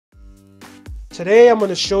Today I'm going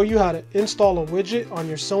to show you how to install a widget on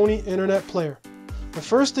your Sony Internet Player. The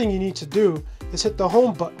first thing you need to do is hit the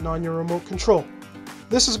home button on your remote control.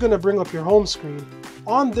 This is going to bring up your home screen.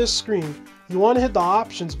 On this screen, you want to hit the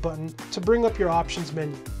options button to bring up your options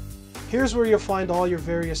menu. Here's where you'll find all your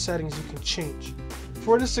various settings you can change.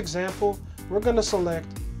 For this example, we're going to select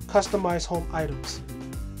Customize Home Items.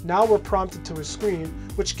 Now we're prompted to a screen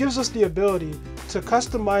which gives us the ability to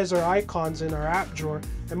customize our icons in our app drawer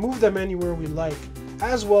and move them anywhere we like,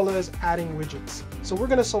 as well as adding widgets. So we're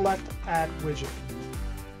going to select Add Widget.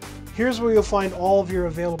 Here's where you'll find all of your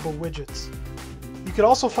available widgets. You can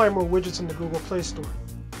also find more widgets in the Google Play Store.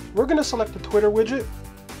 We're going to select the Twitter widget.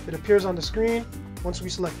 It appears on the screen. Once we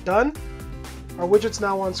select Done, our widget's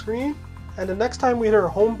now on screen, and the next time we hit our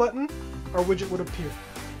home button, our widget would appear.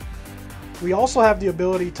 We also have the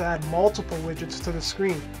ability to add multiple widgets to the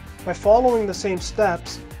screen. By following the same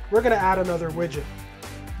steps, we're going to add another widget.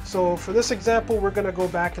 So for this example, we're going to go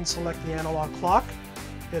back and select the analog clock.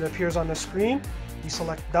 It appears on the screen. We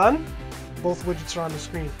select Done. Both widgets are on the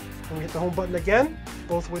screen. When we hit the home button again,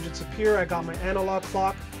 both widgets appear. I got my analog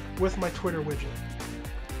clock with my Twitter widget.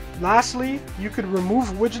 Lastly, you could remove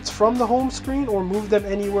widgets from the home screen or move them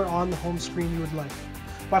anywhere on the home screen you would like.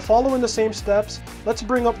 By following the same steps, let's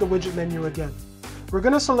bring up the widget menu again. We're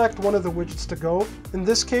going to select one of the widgets to go. In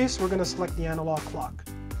this case, we're going to select the analog clock.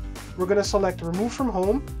 We're going to select Remove from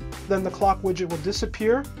Home, then the clock widget will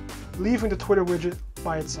disappear, leaving the Twitter widget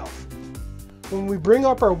by itself. When we bring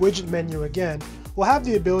up our widget menu again, we'll have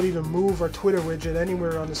the ability to move our Twitter widget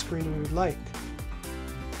anywhere on the screen we would like.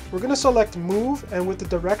 We're going to select Move, and with the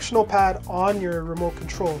directional pad on your remote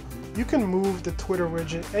control, you can move the Twitter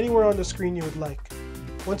widget anywhere on the screen you would like.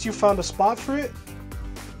 Once you've found a spot for it,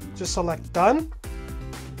 just select Done,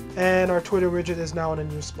 and our Twitter widget is now in a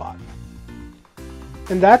new spot.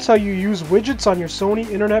 And that's how you use widgets on your Sony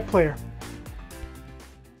Internet Player.